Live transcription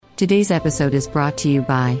Today's episode is brought to you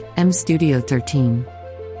by M Studio 13.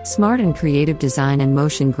 Smart and creative design and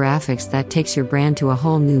motion graphics that takes your brand to a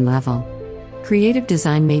whole new level. Creative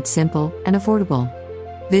design made simple and affordable.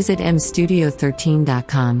 Visit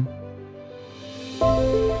mstudio13.com.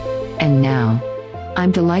 And now,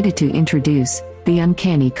 I'm delighted to introduce the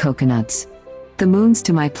uncanny coconuts. The moons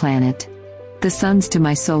to my planet. The suns to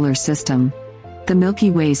my solar system. The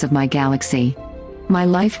Milky Ways of my galaxy. My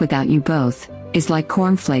life without you both is like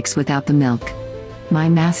cornflakes without the milk. My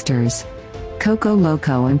masters, Coco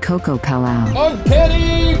Loco and Coco Palau.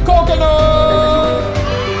 Uncanny Coconut!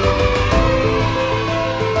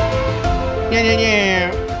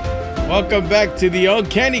 Yeah. Welcome back to the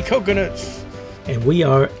Uncanny Coconuts. And we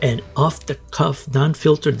are an off-the-cuff,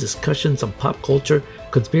 non-filtered discussions on pop culture,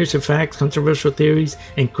 conspiracy facts, controversial theories,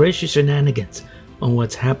 and crazy shenanigans on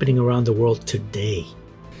what's happening around the world today.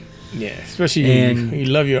 Yeah, especially you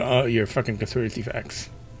love your fucking conspiracy facts.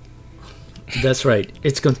 That's right.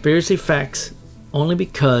 It's conspiracy facts only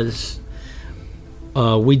because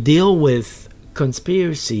we deal with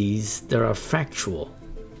conspiracies that are factual,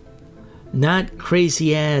 not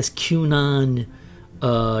crazy ass QAnon,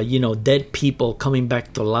 dead people coming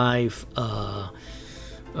back to life,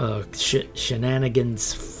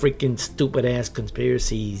 shenanigans, freaking stupid ass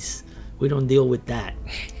conspiracies. We don't deal with that.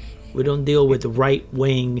 We don't deal with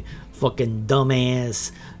right-wing, fucking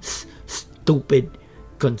dumbass, stupid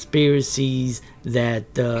conspiracies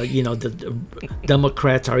that, the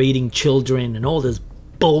Democrats are eating children and all this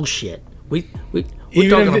bullshit. We're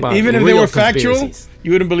talking about even if real they were factual, conspiracies.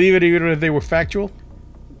 You wouldn't believe it even if they were factual?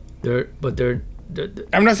 They're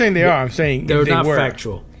I'm not saying they are. I'm saying they're if they not were.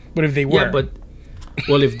 factual. But if they were. Yeah,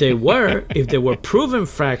 if they were proven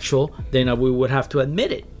factual, then we would have to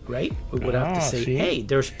admit it. Right? We would have to say, hey,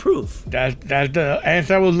 there's proof. That's the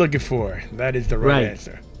answer I was looking for. That is the right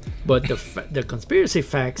answer. But the conspiracy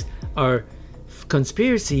facts are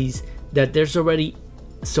conspiracies that there's already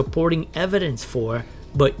supporting evidence for,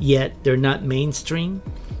 but yet they're not mainstream,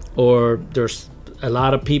 or there's a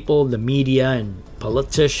lot of people, the media and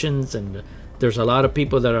politicians, and there's a lot of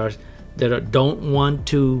people that don't want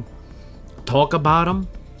to talk about them.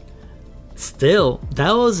 Still,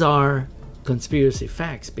 those are conspiracy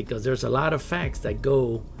facts, because there's a lot of facts that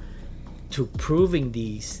go to proving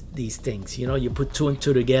these things. You put two and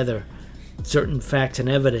two together, certain facts and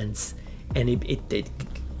evidence, and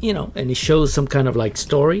it shows some kind of like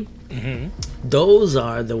story. Mm-hmm. Those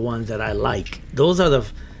are the ones that I like. Those are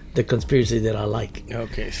the conspiracy that I like.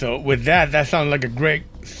 Okay, so with that sounds like a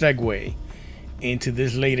great segue into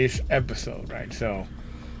this latest episode, right? So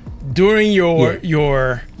during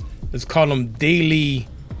your let's call them daily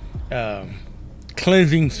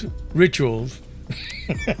cleansing rituals,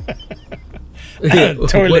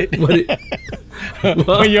 toilet. When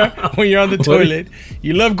you're on the toilet,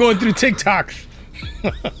 you love going through TikToks.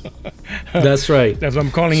 That's right. That's what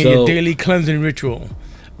I'm calling it, your daily cleansing ritual.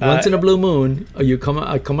 Once in a blue moon,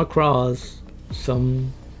 I come across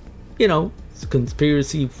some,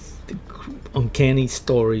 conspiracy, uncanny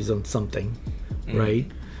stories on something, right?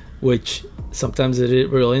 Which sometimes it is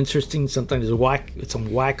real interesting, sometimes it's some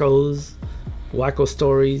wacko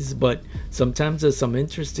stories, but sometimes there's some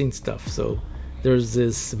interesting stuff. So there's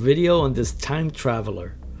this video on this time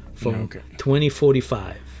traveler from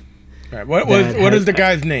 2045. Right. What is the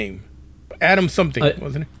guy's name? Adam something,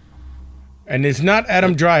 wasn't it? And it's not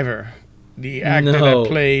Adam Driver, the actor that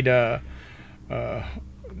played the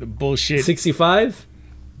bullshit 65.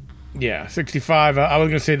 Yeah, 65. I was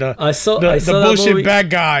gonna say the bullshit movie. Bad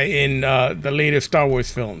guy in the latest Star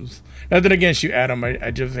Wars films. Nothing against you, Adam. I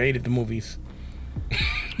just hated the movies.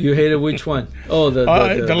 You hated which one? Oh, the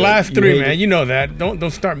last three, man. You know that.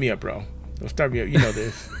 Don't start me up, bro. Don't start me up. You know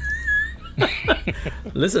this.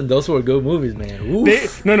 Listen, those were good movies, man.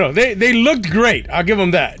 They looked great. I'll give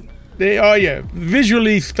them that.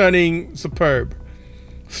 Visually stunning, superb.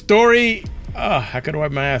 Story. I could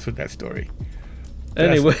wipe my ass with that story.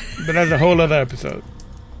 Anyway, but that's a whole other episode.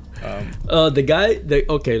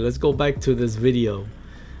 Let's go back to this video.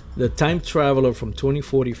 The time traveler from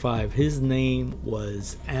 2045. His name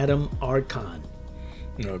was Adam Archon.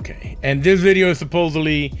 Okay, and this video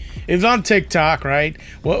supposedly is on TikTok, right?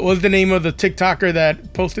 What was the name of the TikToker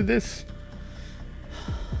that posted this?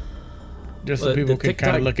 Just so people can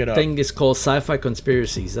kind of look it up. The thing is called Sci-Fi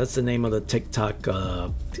Conspiracies. That's the name of the TikTok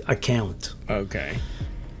account. Okay.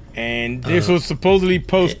 And this was supposedly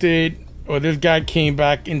posted, or this guy came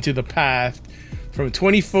back into the past from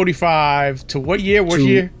 2045 to what year? What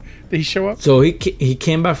year did he show up? So he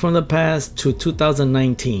came back from the past to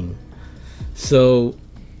 2019. So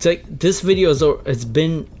this video it's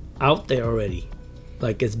been out there already.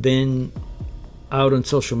 Like it's been out on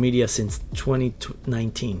social media since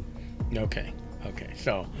 2019. Okay.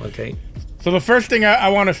 So Okay. the first thing I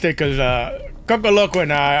want to say, because Coco Loco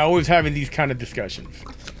and I are always having these kind of discussions,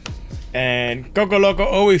 and Coco Loco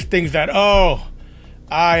always thinks that,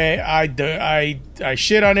 I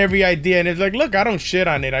shit on every idea, and it's like, look, I don't shit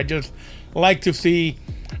on it. I just like to see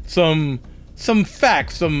some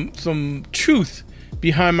facts, some truth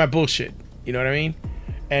behind my bullshit. You know what I mean?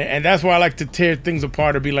 And that's why I like to tear things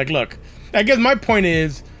apart or be like, look, I guess my point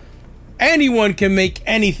is, anyone can make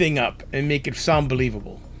anything up and make it sound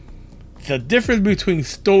believable. The difference between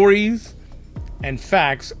stories and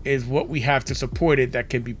facts is what we have to support it that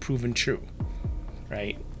can be proven true,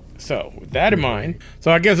 right? So with that in mind,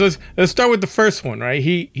 so I guess let's start with the first one, right?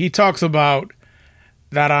 He talks about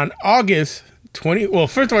that on August 20. Well,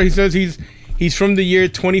 first of all, he says he's from the year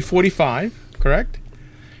 2045, correct?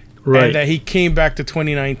 Right. And that he came back to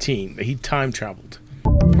 2019. That he time traveled.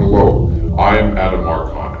 Hello, I am Adam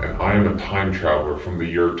Archon, and I am a time traveler from the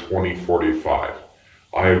year 2045.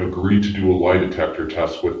 I have agreed to do a lie detector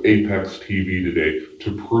test with Apex TV today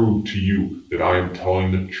to prove to you that I am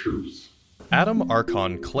telling the truth. Adam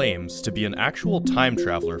Archon claims to be an actual time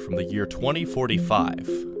traveler from the year 2045.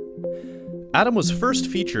 Adam was first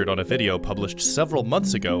featured on a video published several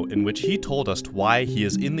months ago in which he told us why he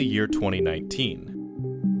is in the year 2019.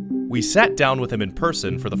 We sat down with him in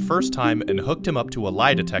person for the first time and hooked him up to a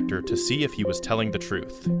lie detector to see if he was telling the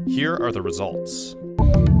truth. Here are the results.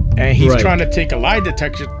 And he's trying to take a lie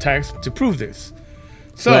detector test to prove this.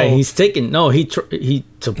 So right, he's taken. No, he's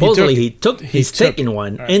taken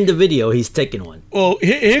one. Right. In the video, he's taken one. Well,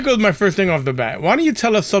 here goes my first thing off the bat. Why don't you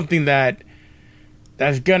tell us something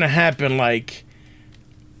that's gonna happen? Like,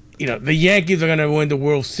 the Yankees are gonna win the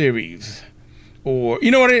World Series, or you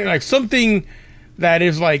know what I mean? Like something that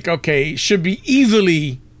is like, okay, should be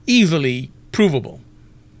easily provable.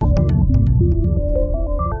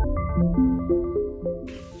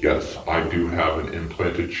 Yes, I do have an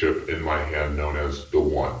implanted chip in my hand known as the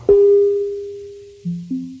One.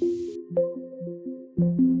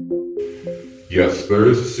 Yes, there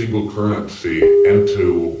is a single currency, and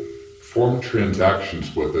to form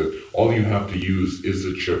transactions with it, all you have to use is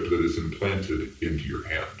a chip that is implanted into your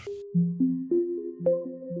hand.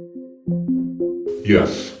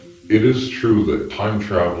 Yes, it is true that time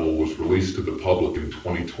travel was released to the public in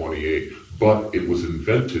 2028, but it was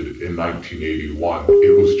invented in 1981.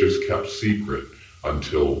 It was just kept secret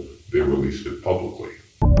until they released it publicly.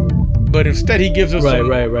 But instead, he gives us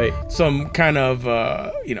some kind of,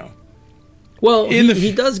 Well,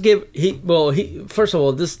 he does give. First of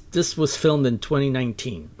all, this was filmed in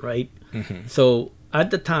 2019, right? Mm-hmm. So at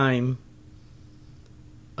the time,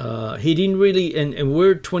 he didn't really, and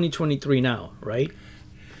we're 2023 now, right?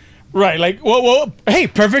 Right, like, well, hey,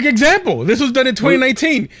 perfect example. This was done in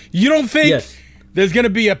 2019. You don't think there's going to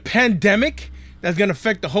be a pandemic that's going to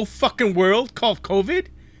affect the whole fucking world called COVID?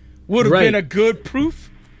 Would have been a good proof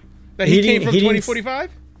that he came from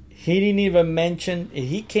 2045? He didn't even mention,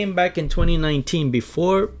 he came back in 2019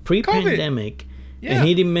 before pre-pandemic, and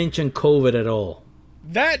he didn't mention COVID at all.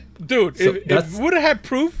 That, dude, so if would have had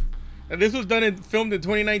proof that this was done and filmed in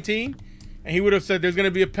 2019, and he would have said there's going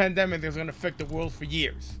to be a pandemic that's going to affect the world for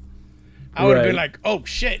years. I would have been like, oh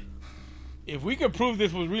shit. If we could prove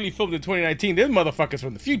this was really filmed in 2019, this motherfucker's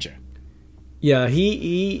from the future. Yeah,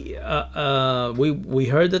 we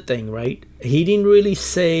heard the thing, right? He didn't really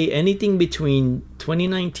say anything between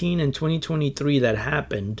 2019 and 2023 that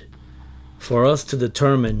happened for us to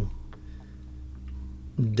determine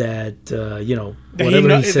that,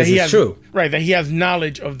 whatever he says is true. Right, that he has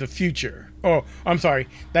knowledge of the future. Or, I'm sorry,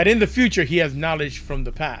 that in the future he has knowledge from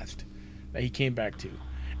the past that he came back to.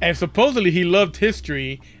 And supposedly he loved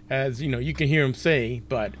history, as you can hear him say.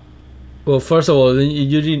 But well, first of all,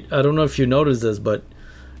 you didn't. I don't know if you noticed this, but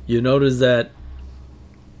you noticed that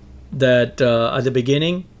at the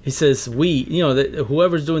beginning he says we.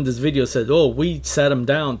 Whoever's doing this video said, "Oh, we sat him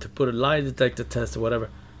down to put a lie detector test or whatever."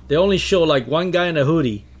 They only show like one guy in a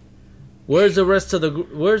hoodie. Where's the rest of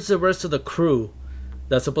the crew?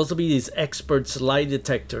 That's supposed to be these experts lie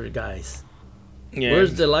detector guys. Yeah.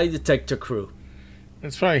 Where's the lie detector crew?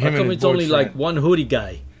 That's probably him. How come it's only like one hoodie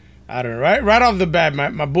guy? I don't know. Right off the bat,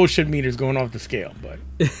 my bullshit meter's going off the scale. But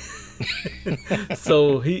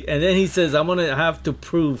so then he says, "I'm gonna have to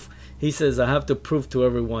prove." He says, "I have to prove to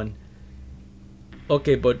everyone."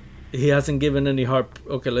 Okay, but he hasn't given any hard.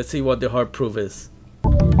 Okay, let's see what the hard proof is.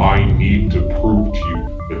 I need to prove to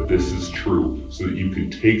you that this is true, so that you can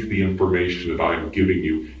take the information that I'm giving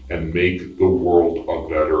you and make the world a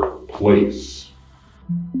better place.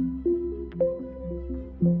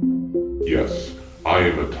 Yes, I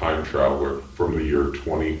am a time traveler from the year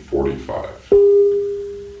 2045.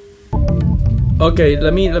 Okay,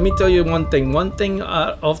 let me tell you one thing. One thing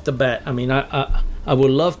off the bat. I mean, I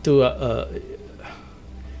would love to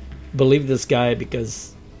believe this guy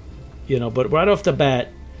because, but right off the bat,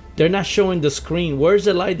 they're not showing the screen. Where's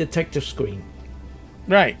the lie detector screen?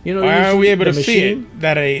 Right. Why are we able to see it?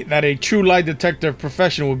 That a true lie detector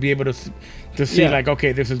professional would be able to see like,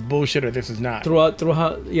 okay, this is bullshit or this is not. Throughout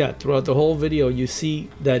the whole video, you see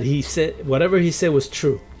that he said whatever he said was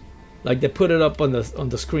true. Like they put it up on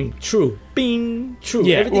the screen. True. Bing. True.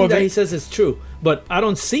 Yeah, Everything that he says is true. But I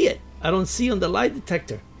don't see it. I don't see on the lie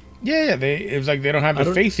detector. Yeah. It's like they don't have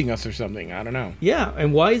it facing us or something. I don't know. Yeah.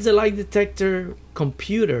 And why is the lie detector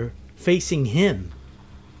computer facing him?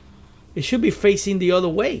 It should be facing the other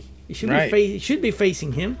way. It should be it should be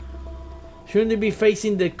facing him. Shouldn't it be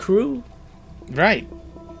facing the crew? Right.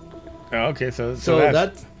 Okay. So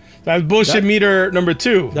that's bullshit meter number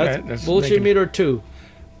 2. That's bullshit meter 2.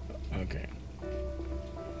 Okay.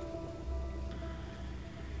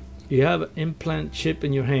 You have an implant chip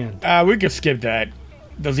in your hand. We can skip that.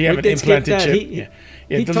 Does he have an implanted chip?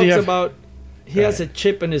 He talks about he has a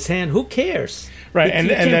chip in his hand. Who cares? Right, he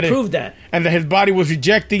can't prove that. And that his body was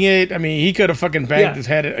rejecting it. I mean, he could have fucking banged his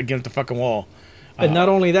head against the fucking wall. And not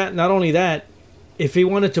only that, if he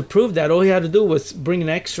wanted to prove that, all he had to do was bring an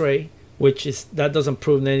X-ray, that doesn't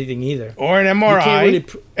prove anything either. Or an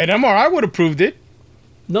MRI. An MRI would have proved it.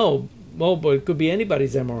 No, well, but it could be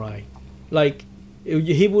anybody's MRI. Like,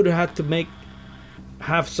 he would have to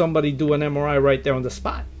have somebody do an MRI right there on the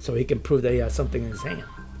spot, so he can prove that he has something in his hand.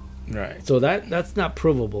 Right. So that's not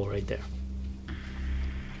provable right there.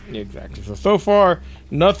 Exactly. So far,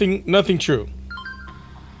 nothing true.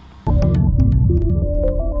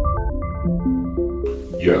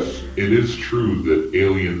 Yes, it is true that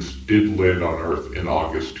aliens did land on Earth in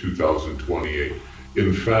August 2028.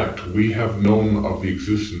 In fact, we have known of the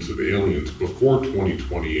existence of aliens before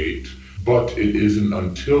 2028, but it isn't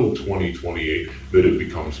until 2028 that it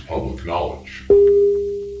becomes public knowledge.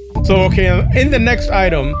 So, okay, in the next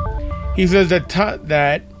item, he says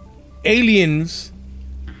that aliens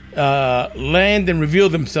land and reveal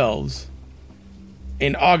themselves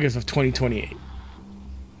in August of 2028.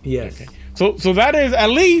 Yes. Okay. So that is, at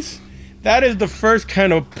least, that is the first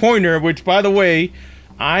kind of pointer, which, by the way,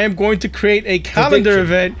 I am going to create a calendar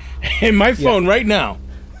event in my phone right now.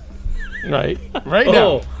 Right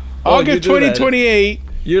now. August 2028.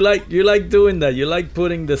 You like doing that. You like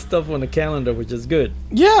putting the stuff on the calendar, which is good.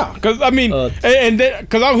 Yeah, because, I mean,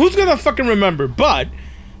 because who's going to fucking remember? But,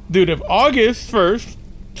 dude, if August 1st,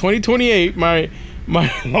 2028, my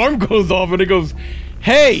alarm goes off and it goes,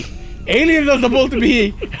 hey, aliens are supposed to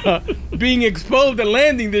be being exposed and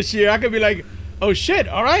landing this year, I could be like, oh shit,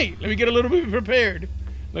 all right, let me get a little bit prepared.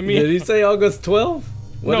 Did he say August 12th?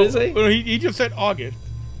 What did he say? No, he just said August.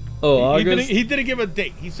 Oh, August? He didn't give a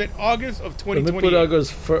date. He said August of 2028. Let me put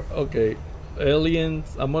August okay.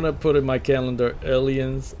 Aliens, I'm going to put in my calendar,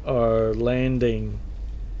 aliens are landing.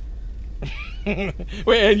 Wait,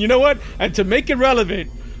 and you know what? And to make it relevant,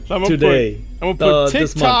 so I'm gonna put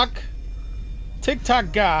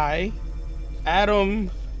TikTok guy,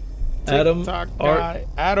 Adam Archon,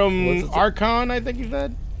 I think you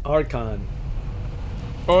said? Archon.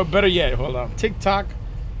 Or better yet, hold on. TikTok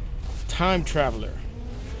time traveler.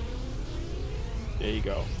 There you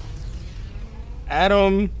go.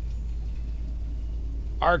 Adam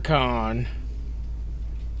Archon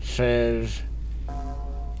says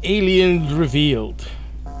aliens revealed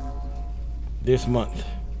this month.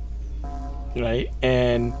 Right?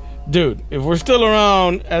 And dude, if we're still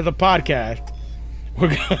around as a podcast,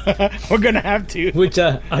 we're gonna have to. Which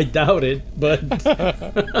I doubt it, but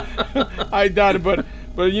I doubt it, but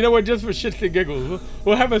you know what? Just for shits and giggles,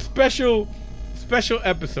 we'll have a special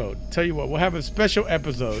episode. Tell you what, we'll have a special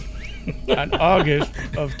episode on August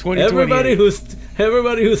of 2028.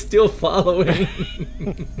 Everybody who's still following.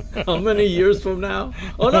 How many years from now?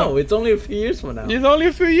 Oh no, it's only a few years from now. It's only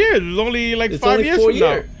a few years. It's only like 5 years from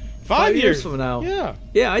now. 5 years from now. Yeah.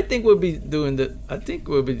 Yeah, I think we'll be doing the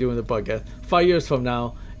podcast. 5 years from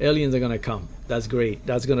now, aliens are gonna come. That's great.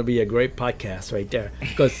 That's gonna be a great podcast right there.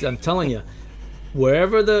 Because I'm telling you,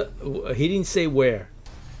 he didn't say where.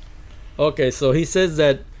 Okay, so he says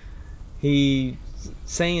that he's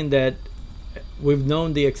saying that we've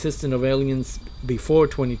known the existence of aliens before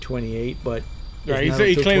 2028, but right,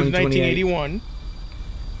 he claims 1981.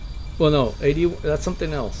 Well, no, 80. That's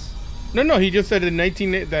something else. No, he just said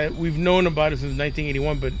that we've known about it since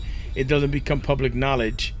 1981, but it doesn't become public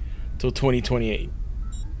knowledge till 2028.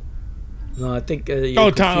 No, I think.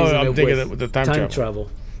 I'm thinking of the time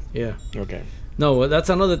travel. Yeah. Okay. No, that's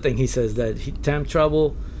another thing. He says that time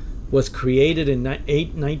travel was created in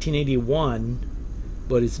 1981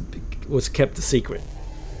 but it was kept a secret.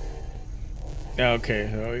 Okay,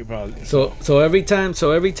 so he probably So every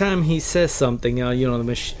time he says something,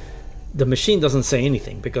 the machine doesn't say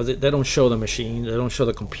anything because they don't show the machine, they don't show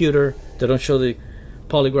the computer, they don't show the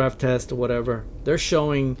polygraph test or whatever. They're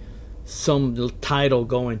showing some title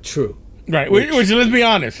going true. Right, which let's be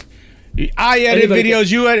honest, I edit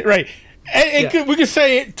videos, you edit, right? We can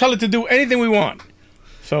say it, tell it to do anything we want.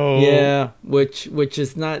 So yeah, which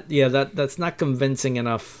is not that's not convincing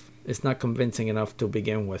enough. It's not convincing enough to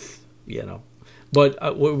begin with,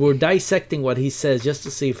 But we're dissecting what he says just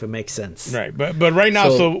to see if it makes sense. Right, but right now,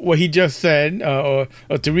 so what he just said, or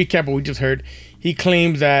to recap what we just heard, he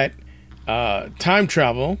claims that time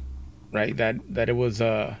travel, right, that it was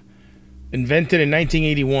invented in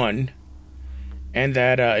 1981, and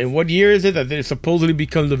that in what year is it that it supposedly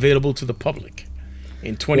becomes available to the public?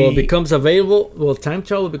 In 20. Well, it becomes available. Well, time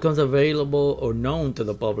travel becomes available or known to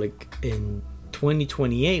the public in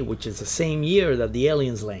 2028, which is the same year that the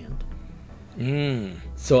aliens land.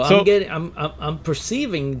 So I'm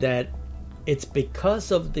perceiving that it's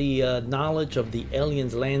because of the knowledge of the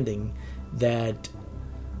aliens landing that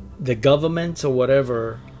the governments or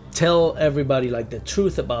whatever tell everybody like the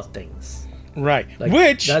truth about things. Right. Like,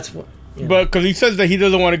 which that's what. But because he says that he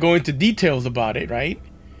doesn't want to go into details about it, right?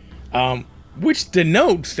 Which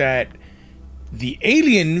denotes that the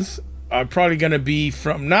aliens are probably going to be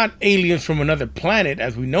from not aliens from another planet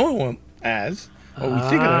as we know them as. What we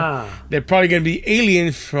think of them, they're probably going to be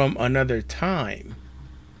aliens from another time.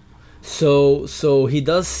 So he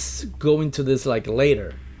does go into this like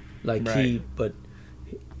later, like right.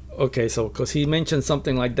 So because he mentioned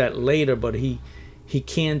something like that later, but he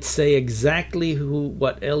can't say exactly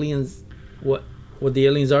what the aliens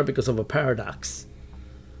are because of a paradox.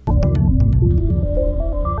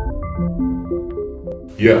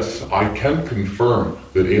 Yes, I can confirm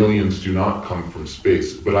that aliens do not come from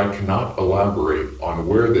space, but I cannot elaborate on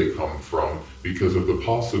where they come from because of the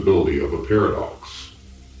possibility of a paradox.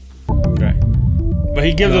 Right. But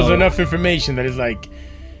he gives us enough information that it's like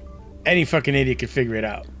any fucking idiot could figure it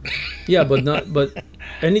out. Yeah, but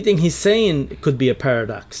anything he's saying could be a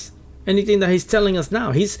paradox. Anything that he's telling us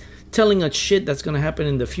now, he's telling us shit that's going to happen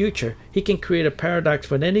in the future. He can create a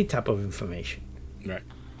paradox with any type of information. Right.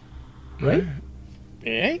 Right?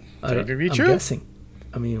 Yeah, I'm true. guessing.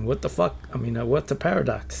 I mean, what the fuck? I mean, what's the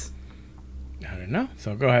paradox? I don't know.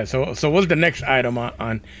 So go ahead. So what's the next item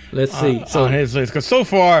on Let's see. On his list? Because so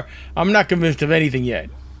far, I'm not convinced of anything yet.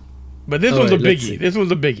 But this one's a biggie. This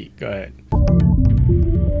one's a biggie. Go ahead.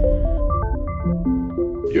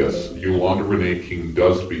 Yes, Yolanda Renee King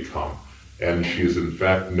does become, and she is in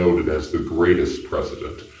fact noted as the greatest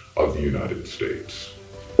president of the United States.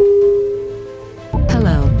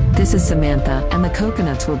 Hello, this is Samantha, and the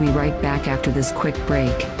coconuts will be right back after this quick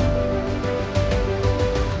break.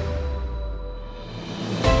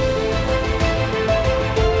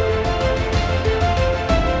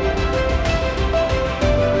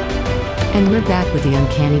 And we're back with the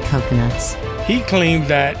Uncanny Coconuts. He claimed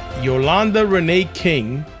that Yolanda Renee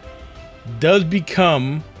King does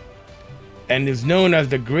become and is known as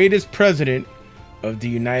the greatest president of the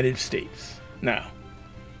United States. Now,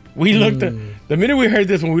 we looked at the minute we heard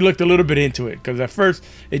this one, we looked a little bit into it because at first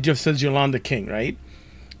it just says Yolanda King, right?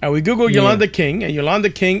 And we Googled Yolanda King, and Yolanda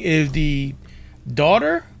King is the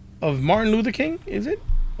daughter of Martin Luther King.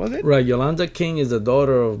 Was it? Right. Yolanda King is the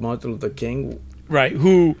daughter of Martin Luther King. Right.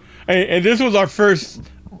 Who? And this was our first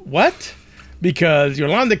what? Because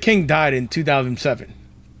Yolanda King died in 2007.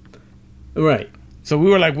 Right. So we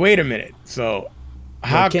were like, wait a minute. So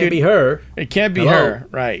how it can't be her? It can't be her,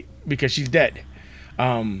 right? Because she's dead.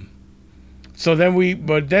 So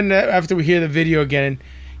then after we hear the video again,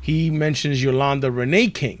 he mentions Yolanda Renee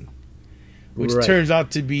King, which turns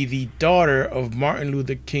out to be the daughter of Martin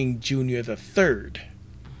Luther King Jr. the third.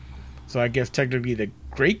 So I guess technically the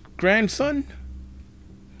great grandson.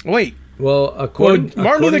 Wait. Well,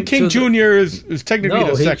 Martin Luther King Jr. is technically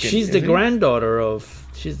the second. She's the granddaughter of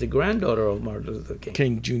Martin Luther King.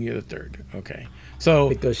 King Jr. the third. Okay. So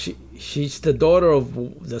because she's the daughter of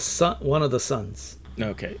one of the sons.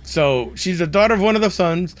 Okay. So she's the daughter of one of the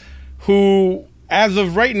sons who, as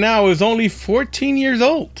of right now, is only 14 years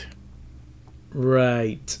old.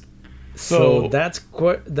 Right. So that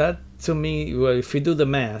to me, well, if you do the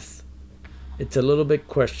math, it's a little bit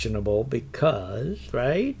questionable because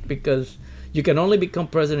you can only become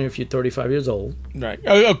president if you're 35 years old. Right.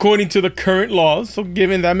 According to the current laws. So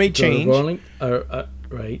given that may change.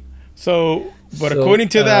 Right. So, according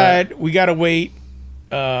to that, we got to wait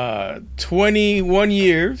 21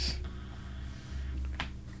 years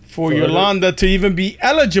for Yolanda to even be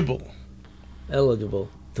eligible.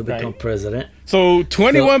 to become president. So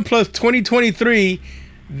 21 plus 2023,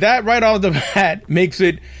 that right off the bat makes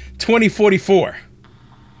it 2044.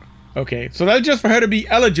 Okay, so that's just for her to be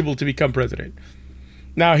eligible to become president.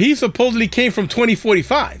 Now, he supposedly came from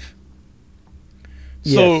 2045.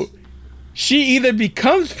 So Yes. she either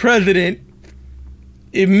becomes president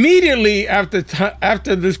immediately after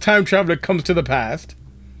this time traveler comes to the past,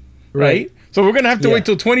 right? So we're going to have to wait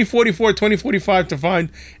till 2044, 2045 to find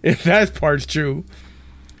if that part's true.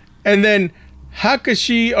 And then how could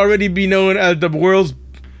she already be known as the world's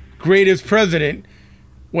greatest president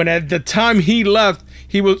when at the time he left,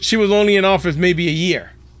 she was only in office maybe a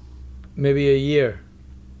year? Maybe a year.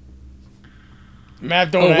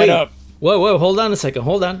 Math don't add up. Whoa, hold on a second.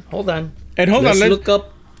 Hold on. And hold on,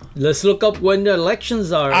 Let's look up when the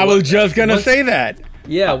elections are. I was just going to say that.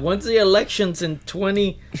 Yeah, once the elections in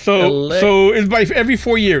 20... So it's by every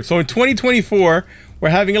 4 years. So in 2024, we're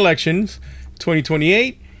having elections.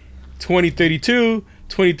 2028, 2032,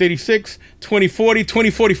 2036, 2040,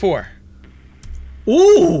 2044.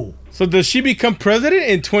 Ooh! So does she become president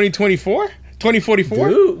in 2024? 2044?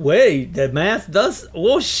 Dude, wait, the math does...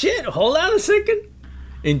 Oh, shit, hold on a second.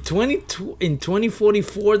 In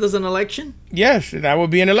 2044, there's an election? Yes, that would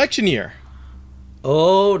be an election year.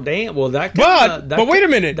 Oh, damn. Well, that... But wait a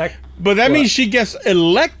minute. That means she gets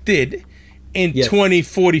elected in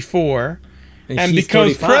 2044 and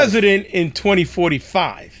becomes president in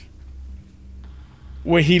 2045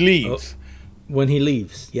 when he leaves. When he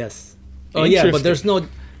leaves, yes. Oh, yeah, but there's no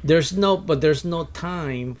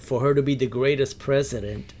time for her to be the greatest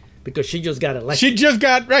president because she just got elected. She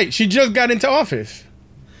just got into office.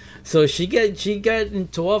 So she got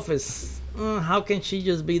into office. How can she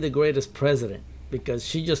just be the greatest president? Because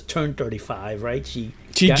she just turned 35, right? She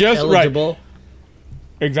got just eligible. Right.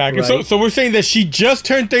 Exactly. Right. So we're saying that she just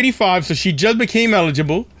turned 35, so she just became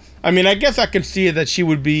eligible. I mean, I guess I can see it that she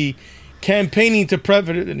would be campaigning to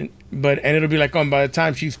president, and it'll be like, by the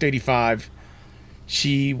time she's 35,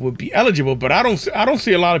 she would be eligible. But I don't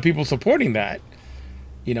see a lot of people supporting that.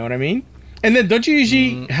 You know what I mean? And then don't you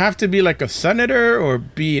usually have to be like a senator or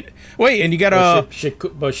be? Wait, and you gotta. She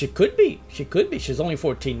could be. She's only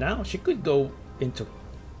 14 now. She could go into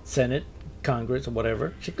Senate, Congress, or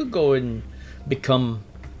whatever. She could go and become,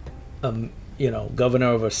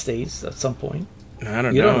 governor of a state at some point. I don't know.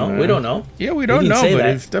 You don't know. We don't know. Yeah, we don't know, but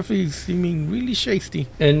it's definitely seeming really shasty.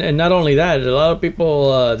 And not only that, a lot of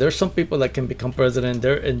people. There's some people that can become president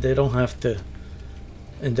there, and they don't have to.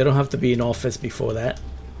 And they don't have to be in office before that.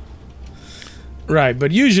 Right,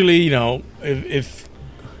 but usually, if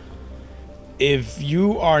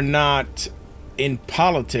you are not in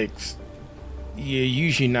politics, you're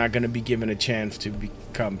usually not going to be given a chance to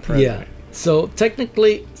become president. Yeah. So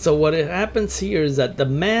technically, what happens here is that the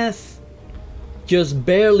math just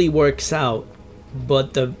barely works out,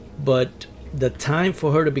 but the time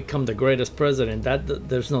for her to become the greatest president,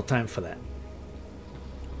 there's no time for that.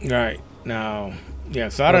 Right. Now, yeah,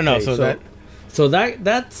 so I don't know. So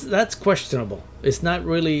that's questionable. It's not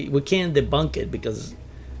really, we can't debunk it because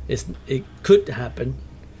it could happen,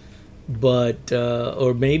 but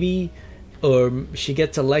or she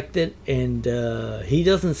gets elected and he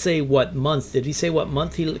doesn't say what month. Did he say what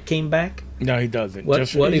month he came back? No, he doesn't.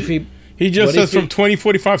 He just says from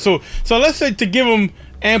 2045. So let's say to give him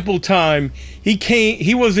ample time,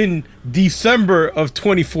 he was in December of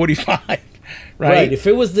 2045. Right. If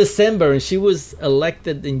it was December and she was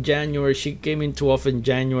elected in January, she came into office in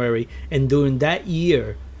January, and during that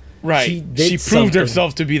year, she proved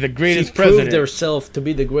herself to be the greatest president. She proved herself to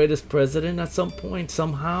be the greatest president at some point,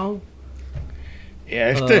 somehow.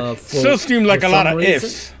 Yeah, it still seemed like a lot of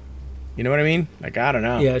ifs. You know what I mean? Like, I don't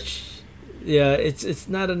know. Yeah, it's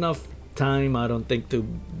not enough time, I don't think, to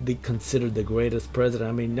be considered the greatest president.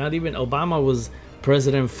 I mean, not even Obama was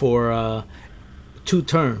president for 2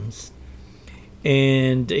 terms.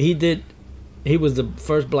 And he was the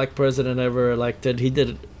first black president ever elected. He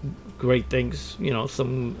did great things,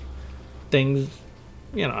 some things,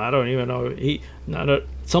 I don't even know.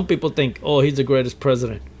 Some people think, he's the greatest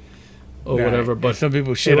president or whatever. But some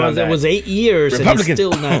people shit on that. It was 8 years and he's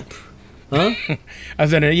still not. Huh? I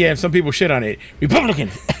said, some people shit on it.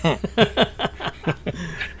 Republicans.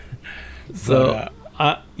 So,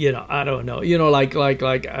 I don't know.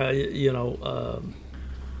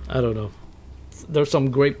 I don't know. There's some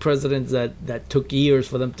great presidents that took years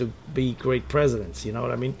for them to be great presidents. You know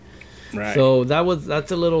what I mean? Right. So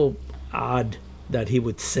that's a little odd that he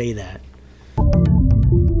would say that.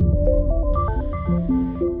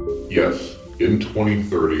 Yes, in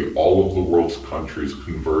 2030, all of the world's countries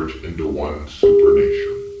converge into one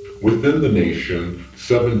supernation. Within the nation,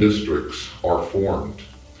 7 districts are formed.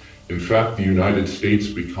 In fact, the United States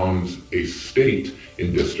becomes a state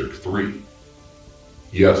in District 3.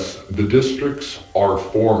 Yes, the districts are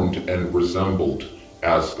formed and resembled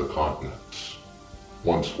as the continents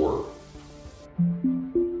once were.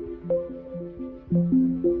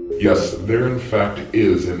 Yes, there in fact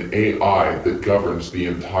is an AI that governs the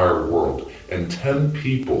entire world, and 10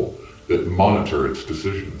 people that monitor its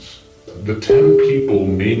decisions. The 10 people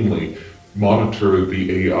mainly monitor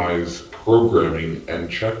the AI's programming and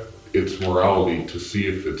check its morality to see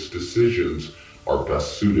if its decisions are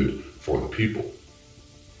best suited for the people.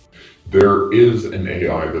 There is an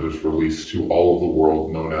AI that is released to all of the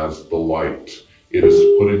world known as the Light. It is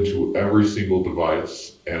put into every single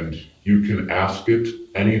device, and you can ask it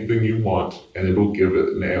anything you want, and it'll give it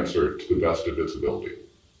an answer to the best of its ability.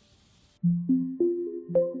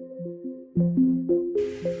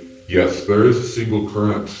 Yes, there is a single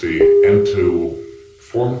currency, and to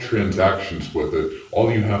form transactions with it,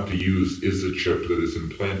 all you have to use is a chip that is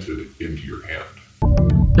implanted into your hand.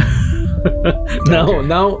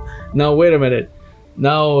 Now, wait a minute.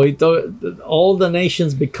 Now, all the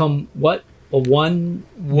nations become what? One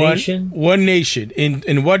nation? One nation.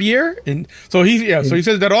 In what year? So he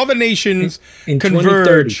says that all the nations in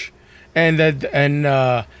converge, and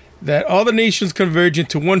that all the nations converge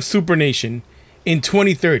into one supernation in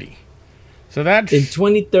 2030. So that's in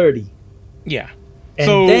 2030. Yeah.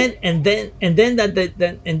 And then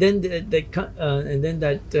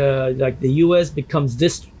like the U.S. becomes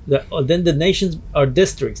then the nations are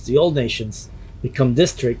districts. The old nations become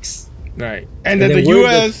districts. Right. And then the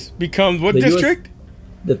U.S. becomes what district?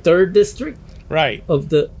 The third district. Right. Of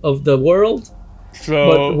the world.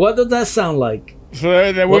 So but what does that sound like?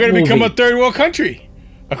 So that we're going to become a third world country,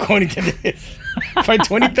 according to this, by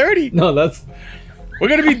 2030. No, we're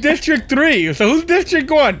going to be District 3. So who's District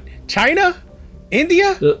 1? China?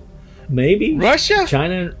 India? Maybe. Russia?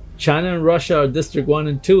 China and Russia are District 1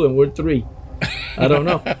 and 2, and we're 3. I don't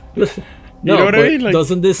know. No, you know what I mean?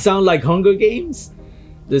 Doesn't this sound like Hunger Games?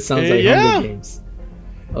 This sounds like Hunger Games.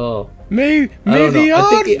 Oh. May the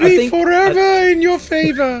odds be forever in your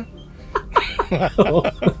favor.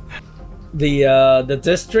 The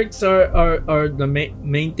districts are the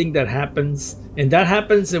main thing that happens, and that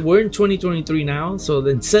happens. And we're in 2023 now, so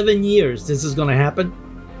in 7 years this is going to happen.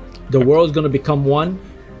 The world's going to become one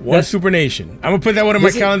supernation. I'm gonna put that one on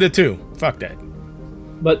my calendar too. Fuck that.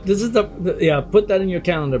 But this is put that in your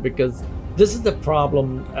calendar, because this is the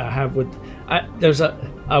problem I have with.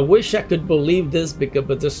 I wish I could believe this,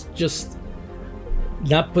 but this just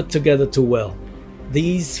not put together too well.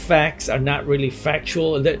 These facts are not really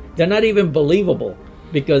factual. They're not even believable,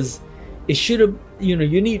 because it should have.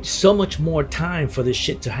 You need so much more time for this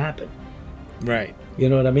shit to happen. Right. You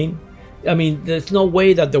know what I mean? I mean, there's no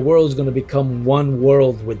way that the world is going to become one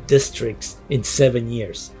world with districts in 7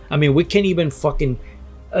 years. I mean, we can't even fucking,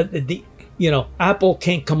 Apple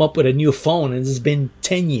can't come up with a new phone, and it's been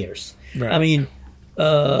 10 years. Right. I mean,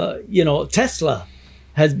 Tesla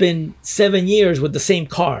has been 7 years with the same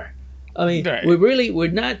car. I mean, right.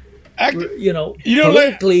 we're not,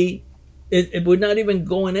 politically, we're not even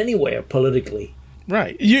going anywhere politically.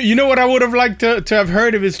 Right. You know what I would have liked to have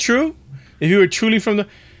heard if it's true? If you were truly from the...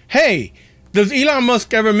 Hey, does Elon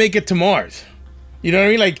Musk ever make it to Mars? You know what I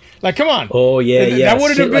mean? Like, come on. Oh, yeah. That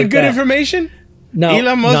wouldn't have been good information? No.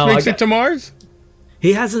 Elon Musk makes it to Mars?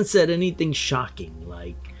 He hasn't said anything shocking,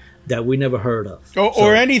 like, that we never heard of.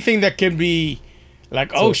 Or anything that can be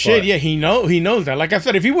like, oh, shit, yeah, he knows that. Like I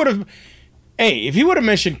said, if he would have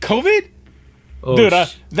mentioned COVID, dude,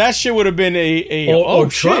 that shit would have been or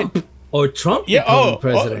Trump. Shit. Or Trump becoming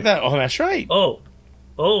president. That's right. Oh,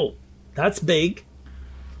 that's big.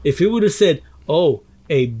 If he would have said, a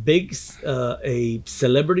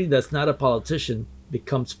celebrity that's not a politician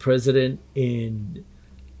becomes president wait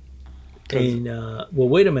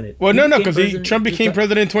a minute. Well, no, because Trump became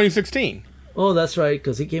president in 2016. Oh, that's right,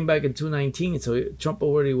 because he came back in 2019, so Trump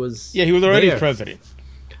already was. Yeah, he was already president.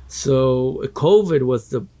 So COVID was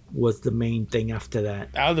the main thing after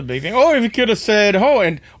that. That was the big thing. Oh, if he could have said,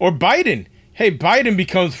 or Biden. Hey, Biden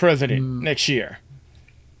becomes president next year.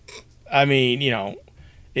 I mean,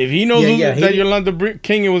 if he knows that Yolanda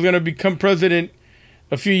King was going to become president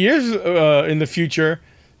a few years in the future,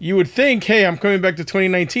 you would think, hey, I'm coming back to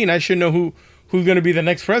 2019. I should know who's going to be the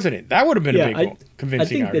next president. That would have been a big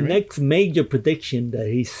convincing argument. I think the next major prediction that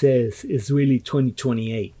he says is really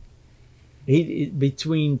 2028.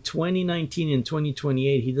 Between 2019 and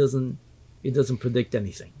 2028, he doesn't predict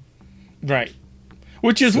anything. Right.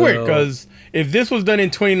 Which is weird, because if this was done in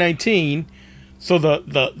 2019, so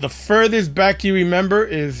the furthest back you remember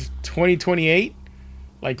is 2028,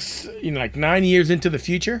 like 9 years into the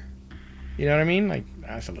future. You know what I mean? Like,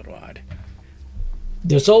 That's a little odd.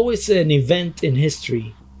 There's always an event in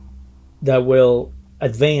history that will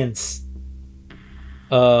advance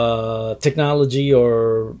technology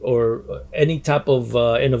or any type of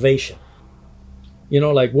innovation.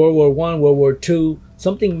 Like World War I, World War II,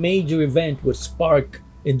 something major event would spark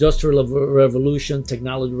industrial revolution,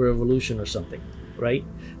 technology revolution, or something, right?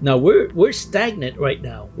 Now we're stagnant right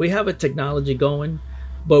now. We have a technology going,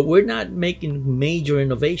 but we're not making major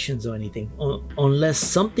innovations or anything unless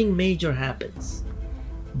something major happens.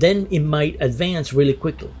 Then it might advance really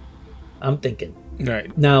quickly, I'm thinking.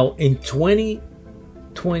 Right. Now in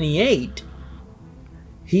 2028,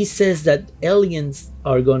 he says that aliens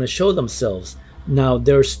are going to show themselves. Now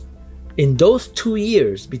there's, in those 2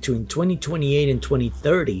 years between 2028 and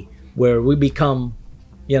 2030, where we become,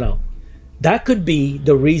 that could be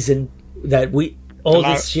the reason that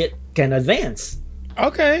this shit can advance.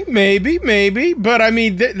 Okay, maybe. But I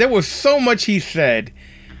mean, there was so much he said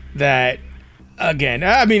that, again,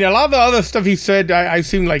 I mean, a lot of the other stuff he said, I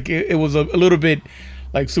seemed like it was a little bit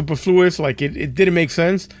like superfluous, like it didn't make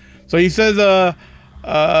sense. So he says,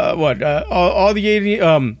 all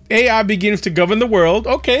the AI begins to govern the world.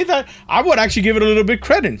 Okay, that I would actually give it a little bit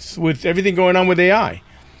credence with everything going on with AI.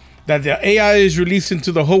 That the AI is released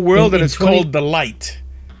into the whole world, and it's called the light.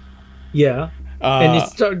 Yeah, and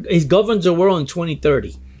it governs the world in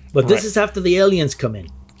 2030. But this is after the aliens come in.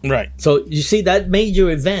 Right. So you see, that major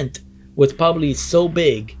event was probably so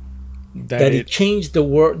big that it changed the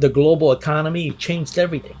world, the global economy. It changed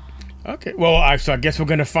everything. Okay. Well, so I guess we're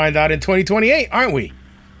going to find out in 2028, aren't we?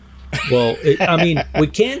 Well, we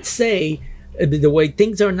can't say the way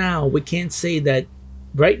things are now. We can't say that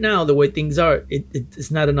right now, the way things are,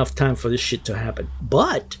 it's not enough time for this shit to happen.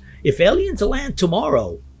 But if aliens land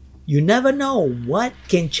tomorrow, you never know what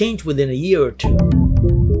can change within a year or two.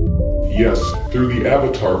 Yes, through the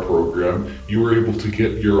Avatar program, you were able to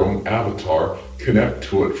get your own avatar, connect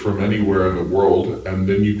to it from anywhere in the world, and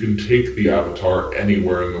then you can take the avatar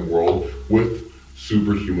anywhere in the world with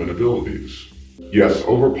superhuman abilities. Yes,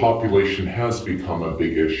 overpopulation has become a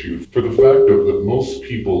big issue for the fact that most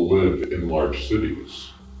people live in large cities.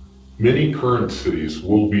 Many current cities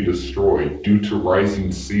will be destroyed due to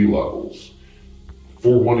rising sea levels.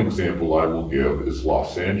 For one example I will give is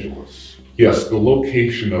Los Angeles. Yes, the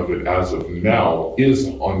location of it as of now is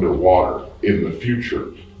underwater in the future,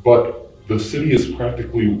 but the city is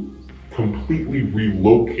practically completely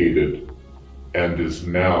relocated and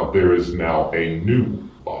there is now a new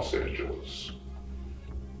Los Angeles.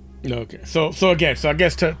 Okay, so I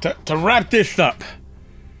guess to wrap this up,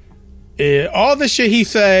 all the shit he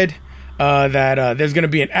said, that there's going to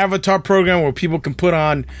be an avatar program where people can put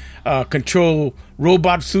on control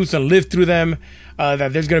robot suits and live through them,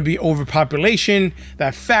 that there's going to be overpopulation,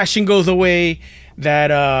 that fashion goes away,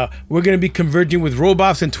 that we're going to be converging with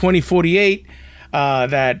robots in 2048,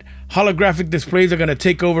 that holographic displays are going to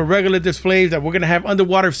take over regular displays, that we're going to have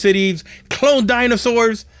underwater cities, clone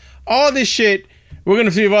dinosaurs, all this shit. We're going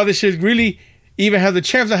to see if all this shit really even has a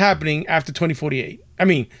chance of happening after 2048. I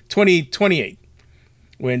mean, 2028,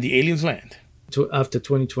 when the aliens land. After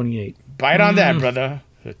 2028. Bite on that, brother.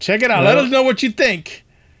 So check it out. Let us know what you think.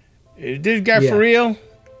 Is this guy for real?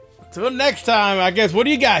 Till next time, I guess. What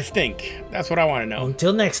do you guys think? That's what I want to know.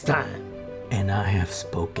 Until next time. And I have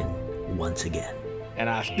spoken once again. And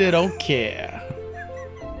I still don't care.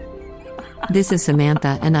 This is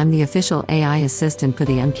Samantha, and I'm the official AI assistant for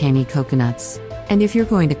the Uncanny Coconuts. And if you're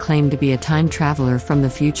going to claim to be a time traveler from the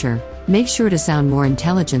future, make sure to sound more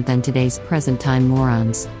intelligent than today's present-time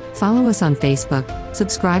morons. Follow us on Facebook,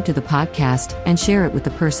 subscribe to the podcast, and share it with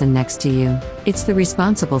the person next to you. It's the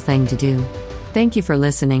responsible thing to do. Thank you for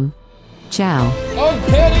listening. Ciao.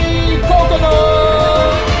 Uncanny Coconut!